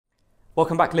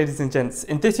Welcome back, ladies and gents.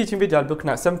 In this teaching video, I'm looking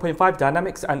at 7.5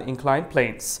 Dynamics and Inclined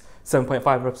Planes.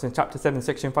 7.5 represents Chapter 7,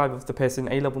 Section 5 of the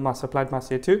Pearson A-Level Maths Applied Maths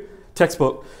Year 2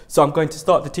 textbook. So I'm going to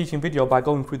start the teaching video by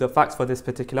going through the facts for this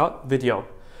particular video.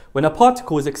 When a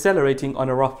particle is accelerating on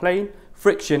a rough plane,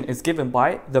 friction is given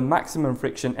by the maximum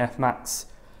friction Fmax.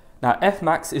 Now,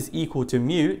 Fmax is equal to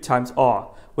mu times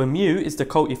r, where mu is the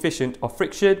coefficient of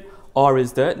friction, r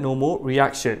is the normal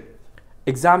reaction.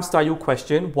 Exam style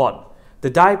question 1. The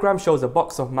diagram shows a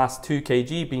box of mass 2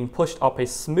 kg being pushed up a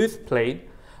smooth plane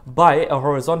by a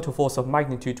horizontal force of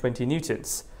magnitude 20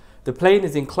 newtons. The plane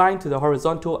is inclined to the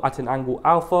horizontal at an angle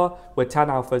alpha, where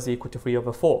tan alpha is equal to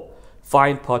 3/4.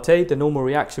 Find part A, the normal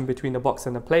reaction between the box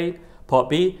and the plane. Part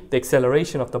B, the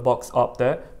acceleration of the box up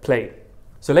the plane.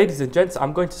 So ladies and gents,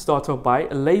 I'm going to start off by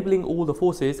labeling all the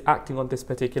forces acting on this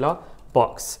particular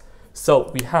box.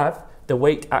 So we have the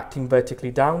weight acting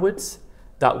vertically downwards.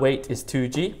 That weight is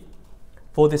 2g.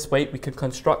 For this weight, we can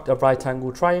construct a right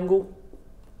angle triangle.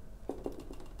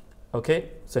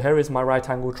 Okay, so here is my right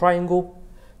angle triangle.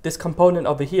 This component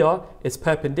over here is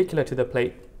perpendicular to the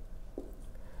plane.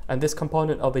 And this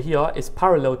component over here is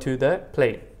parallel to the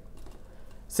plane.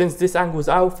 Since this angle is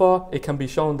alpha, it can be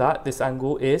shown that this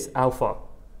angle is alpha.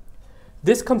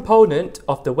 This component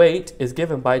of the weight is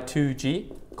given by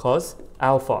 2g cos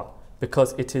alpha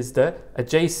because it is the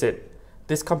adjacent.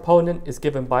 This component is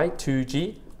given by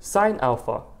 2g sine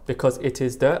alpha because it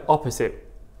is the opposite.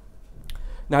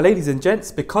 Now ladies and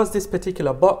gents, because this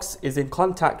particular box is in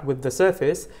contact with the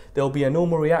surface, there will be a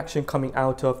normal reaction coming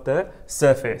out of the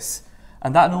surface.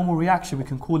 And that normal reaction, we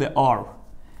can call it R.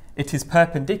 It is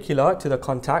perpendicular to the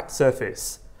contact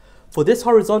surface. For this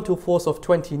horizontal force of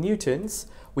 20 newtons,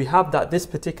 we have that this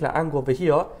particular angle over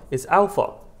here is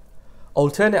alpha.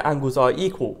 Alternate angles are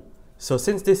equal. So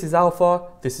since this is alpha,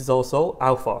 this is also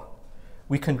alpha.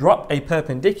 We can drop a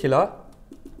perpendicular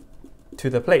to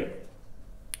the plane.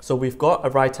 So we've got a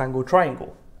right angle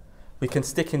triangle. We can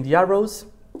stick in the arrows.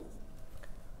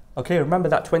 Okay, remember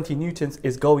that 20 newtons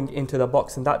is going into the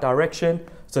box in that direction.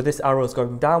 So this arrow is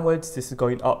going downwards, this is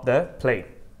going up the plane.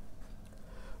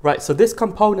 Right, so this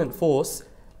component force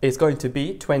is going to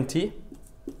be 20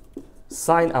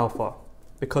 sine alpha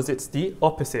because it's the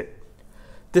opposite.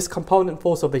 This component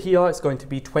force over here is going to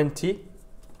be 20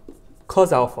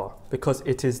 cos alpha because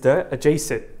it is the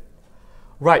adjacent.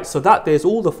 Right, so that there's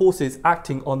all the forces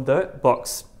acting on the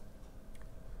box.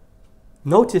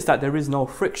 Notice that there is no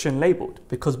friction labeled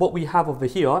because what we have over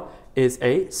here is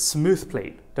a smooth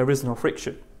plane. There is no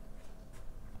friction.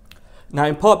 Now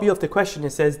in part B of the question, it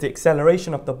says the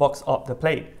acceleration of the box up the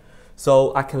plane.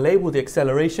 So I can label the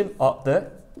acceleration up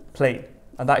the plane,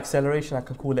 and that acceleration I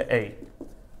can call it A,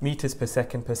 meters per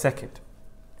second per second.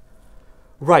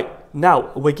 Right,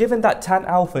 now we're given that tan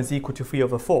alpha is equal to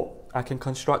 3/4. I can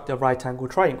construct a right angle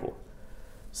triangle.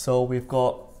 So we've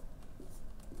got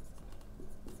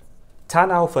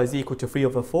tan alpha is equal to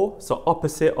 3/4, so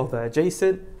opposite of the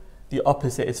adjacent. The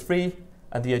opposite is 3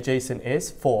 and the adjacent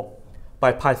is 4.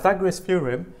 By Pythagoras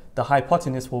theorem, the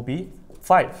hypotenuse will be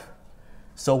 5.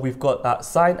 So we've got that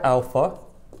sine alpha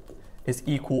is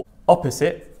equal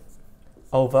opposite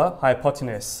over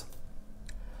hypotenuse.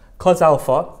 Cos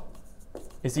alpha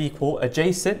is equal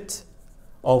adjacent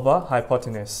over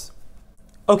hypotenuse.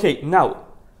 Okay, now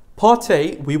part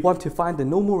A, we want to find the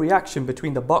normal reaction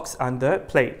between the box and the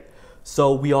plane.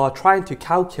 So we are trying to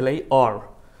calculate R.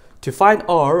 To find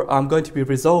R, I'm going to be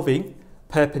resolving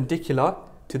perpendicular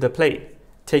to the plane,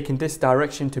 taking this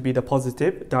direction to be the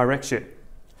positive direction.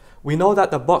 We know that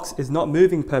the box is not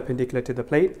moving perpendicular to the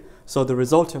plane, so the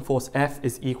resultant force F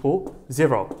is equal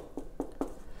 0.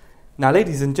 Now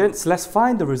ladies and gents, let's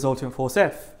find the resultant force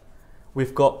F.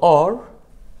 We've got R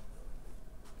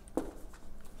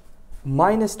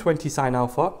minus 20 sine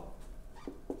alpha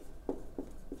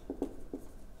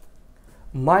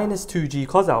minus 2g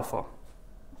cos alpha.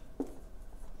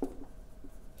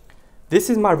 This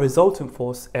is my resultant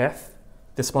force F.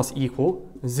 This must equal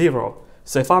 0.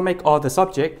 So if I make R the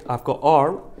subject, I've got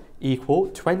R equal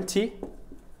 20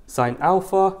 sine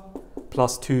alpha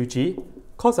plus 2g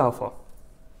cos alpha.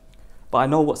 But I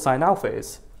know what sine alpha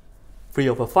is,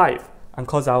 3/5, and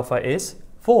cos alpha is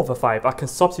 4/5. I can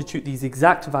substitute these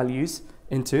exact values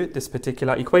into this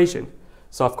particular equation.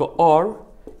 So I've got R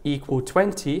equal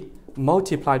 20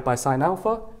 multiplied by sine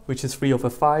alpha, which is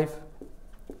 3/5,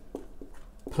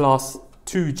 plus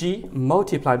 2g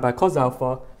multiplied by cos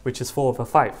alpha, which is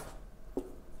 4/5.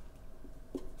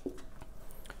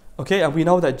 Okay, and we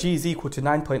know that g is equal to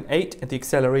 9.8 and the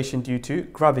acceleration due to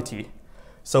gravity.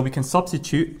 So we can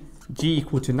substitute g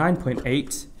equal to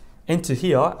 9.8 into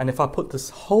here, and if I put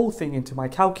this whole thing into my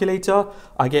calculator,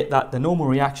 I get that the normal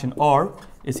reaction R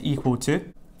is equal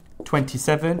to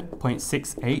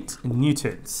 27.68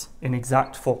 newtons in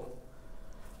exact form.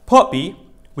 Part B,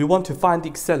 we want to find the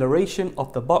acceleration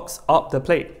of the box up the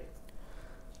plane.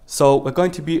 So we're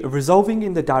going to be resolving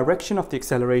in the direction of the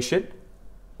acceleration,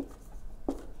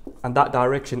 and that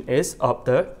direction is up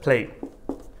the plane,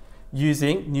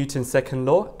 using Newton's second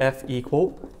law, F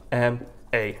equal ma.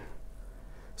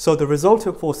 So the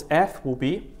resultant force F will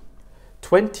be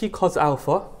 20 cos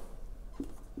alpha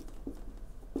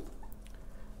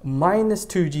minus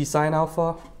 2g sine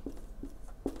alpha.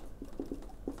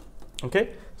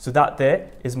 Okay, so that there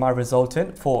is my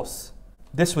resultant force.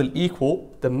 This will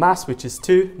equal the mass, which is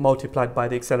 2, multiplied by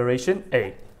the acceleration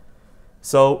A.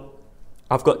 So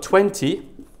I've got 20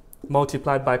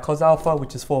 multiplied by cos alpha,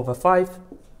 which is 4/5,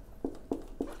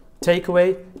 take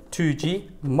away 2g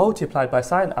multiplied by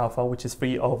sine alpha, which is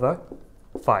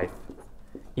 3/5,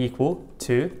 equal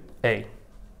to A.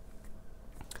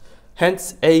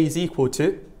 Hence, A is equal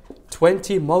to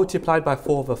 20 multiplied by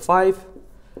 4/5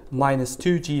 minus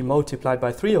 2g multiplied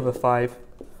by 3/5,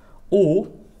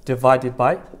 all divided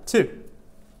by 2.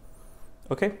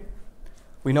 Okay,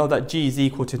 we know that g is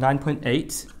equal to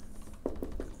 9.8.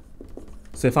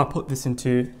 So if I put this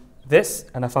into this,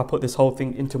 and if I put this whole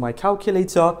thing into my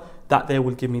calculator, that there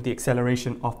will give me the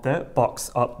acceleration of the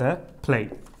box up the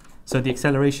plane. So the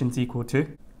acceleration is equal to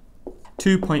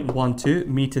 2.12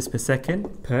 meters per second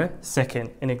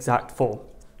in exact form.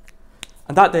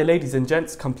 And that there, ladies and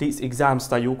gents, completes exam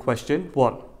style question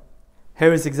 1.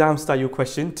 Here is exam style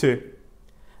question 2.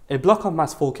 A block of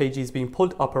mass 4 kg is being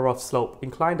pulled up a rough slope,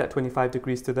 inclined at 25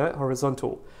 degrees to the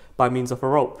horizontal by means of a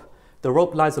rope. The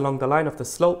rope lies along the line of the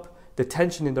slope. The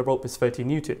tension in the rope is 30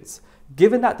 newtons.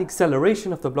 Given that the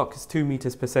acceleration of the block is 2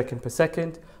 meters per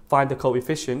second, find the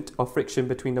coefficient of friction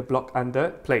between the block and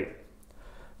the plane.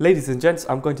 Ladies and gents,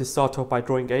 I'm going to start off by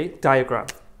drawing a diagram.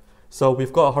 So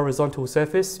we've got a horizontal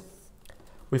surface.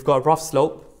 We've got a rough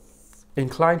slope,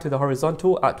 inclined to the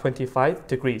horizontal at 25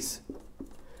 degrees.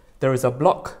 There is a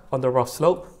block on the rough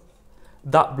slope.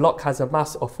 That block has a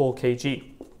mass of 4 kg.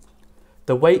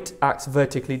 The weight acts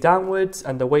vertically downwards,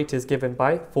 and the weight is given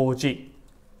by 4g.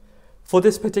 For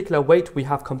this particular weight, we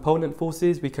have component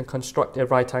forces. We can construct a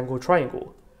right angle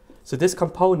triangle. So this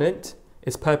component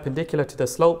is perpendicular to the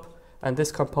slope, and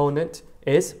this component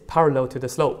is parallel to the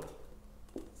slope.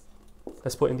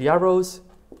 Let's put in the arrows.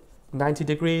 90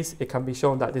 degrees, it can be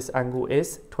shown that this angle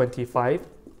is 25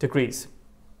 degrees.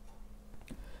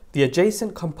 The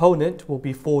adjacent component will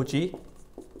be 4g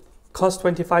cos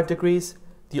 25 degrees.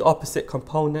 The opposite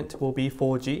component will be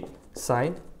 4g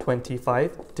sine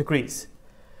 25 degrees.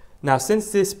 Now,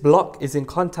 since this block is in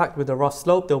contact with the rough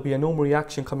slope, there will be a normal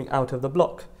reaction coming out of the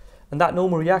block. And that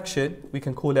normal reaction, we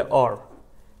can call it R.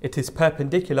 It is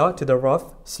perpendicular to the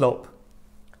rough slope.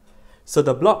 So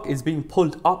the block is being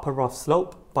pulled up a rough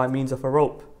slope by means of a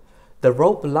rope. The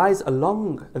rope lies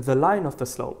along the line of the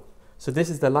slope. So this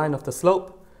is the line of the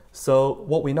slope. So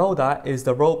what we know that is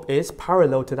the rope is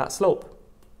parallel to that slope.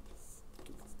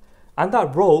 And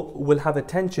that rope will have a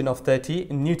tension of 30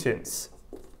 newtons.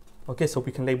 Okay, so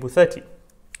we can label 30.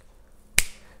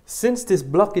 Since this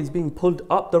block is being pulled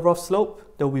up the rough slope,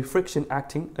 there will be friction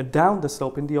acting down the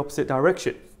slope in the opposite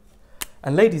direction.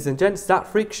 And ladies and gents, that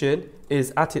friction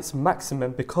is at its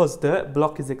maximum because the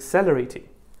block is accelerating.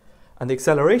 And the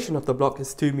acceleration of the block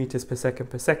is 2 meters per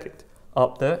second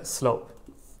up the slope.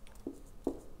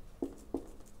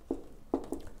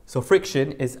 So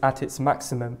friction is at its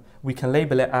maximum. We can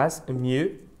label it as mu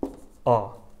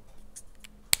r.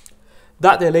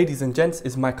 That there, ladies and gents,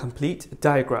 is my complete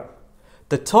diagram.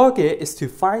 The target is to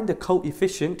find the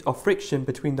coefficient of friction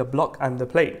between the block and the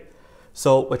plane.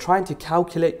 So we're trying to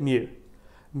calculate mu.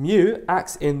 Mu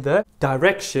acts in the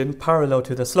direction parallel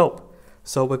to the slope.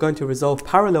 So we're going to resolve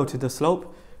parallel to the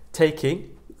slope,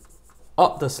 taking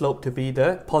up the slope to be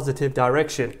the positive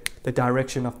direction, the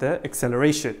direction of the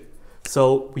acceleration.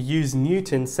 So we use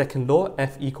Newton's second law,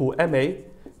 F equal ma,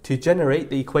 to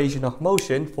generate the equation of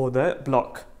motion for the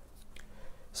block.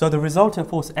 So the resultant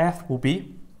force F will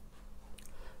be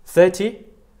 30,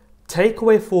 take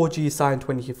away 4g sine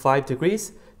 25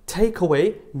 degrees, take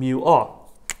away mu r.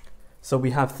 So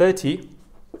we have 30,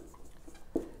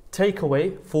 take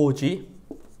away 4g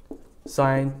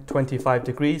sine 25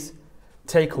 degrees,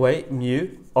 take away mu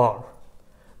r.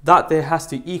 That there has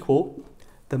to equal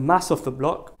the mass of the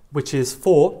block, which is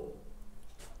 4,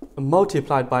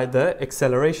 multiplied by the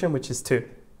acceleration, which is 2.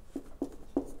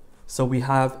 So we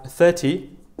have 30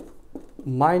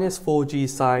 minus 4g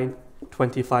sine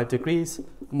 25 degrees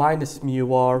minus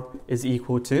mu r is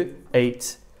equal to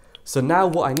 8. So now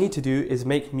what I need to do is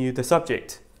make mu the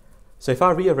subject. So if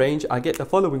I rearrange, I get the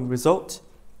following result.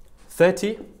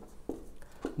 30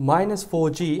 minus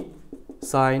 4g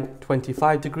sine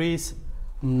 25 degrees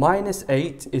minus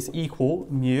 8 is equal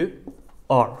mu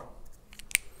r.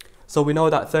 So we know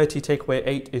that 30 take away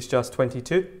 8 is just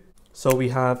 22. So we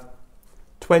have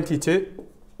 22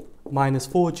 minus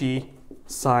 4g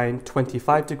sine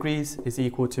 25 degrees is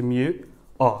equal to mu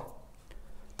r.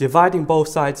 Dividing both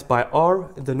sides by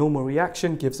r, the normal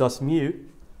reaction gives us mu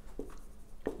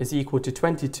is equal to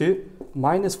 22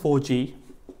 minus 4g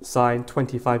sine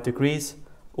 25 degrees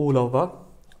all over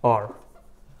r.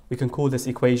 We can call this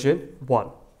equation 1.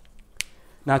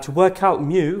 Now to work out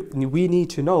mu, we need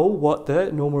to know what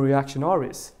the normal reaction r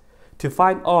is. To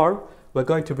find r, we're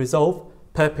going to resolve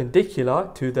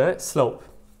perpendicular to the slope.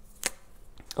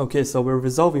 Okay, so we're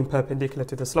resolving perpendicular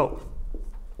to the slope,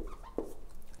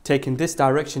 taking this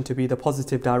direction to be the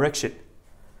positive direction.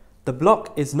 The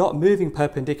block is not moving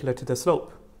perpendicular to the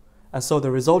slope, and so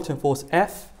the resultant force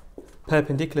F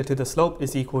perpendicular to the slope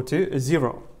is equal to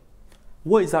 0.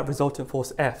 What is that resultant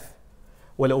force F?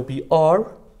 Well, it will be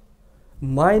R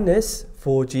minus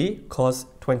 4g cos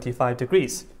 25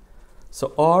 degrees.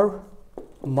 So R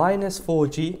minus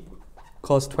 4g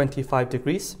cos 25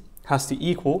 degrees has to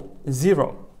equal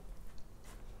 0.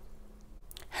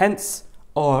 Hence,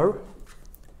 R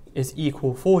is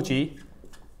equal 4g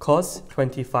cos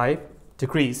 25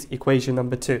 degrees, equation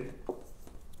number 2.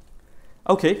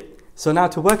 Okay, so now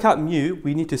to work out mu,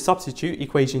 we need to substitute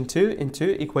equation 2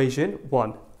 into equation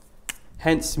 1.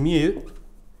 Hence, mu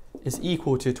is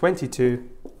equal to 22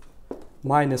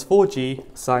 minus 4g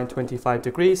sine 25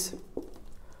 degrees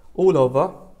all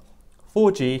over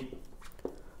 4g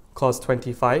cos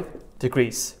 25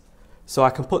 degrees. So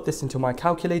I can put this into my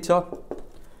calculator,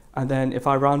 and then if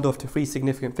I round off to 3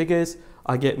 significant figures,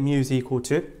 I get mu is equal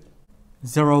to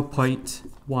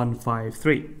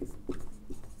 0.153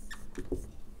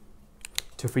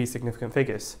 to 3 significant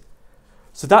figures.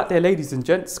 So that there, ladies and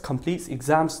gents, completes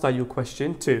exam style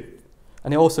question 2,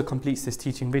 and it also completes this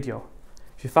teaching video.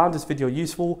 If you found this video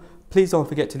useful, please don't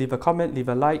forget to leave a comment, leave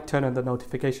a like, turn on the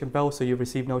notification bell so you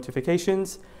receive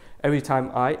notifications every time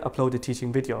I upload a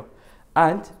teaching video.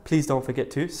 And please don't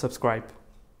forget to subscribe.